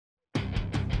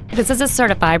This is a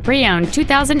certified pre-owned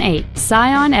 2008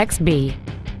 Scion XB.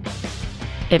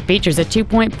 It features a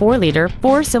 2.4-liter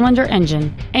four-cylinder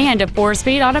engine and a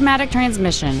 4-speed automatic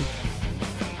transmission.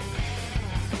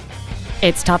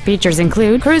 Its top features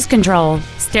include cruise control,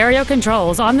 stereo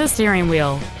controls on the steering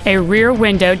wheel, a rear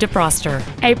window defroster,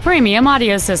 a premium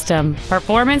audio system,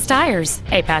 performance tires,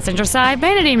 a passenger side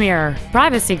vanity mirror,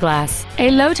 privacy glass, a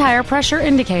low tire pressure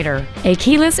indicator, a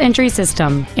keyless entry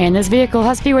system, and this vehicle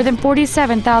has fewer than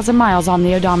 47,000 miles on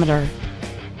the odometer.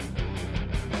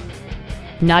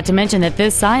 Not to mention that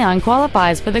this Scion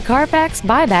qualifies for the Carfax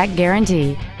buyback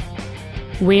guarantee.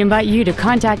 We invite you to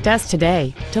contact us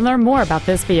today to learn more about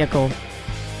this vehicle.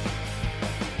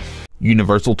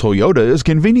 Universal Toyota is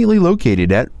conveniently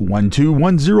located at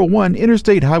 12101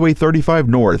 Interstate Highway 35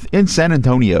 North in San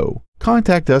Antonio.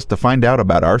 Contact us to find out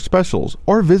about our specials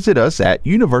or visit us at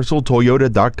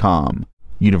universaltoyota.com.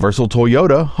 Universal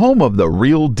Toyota, home of the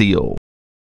real deal.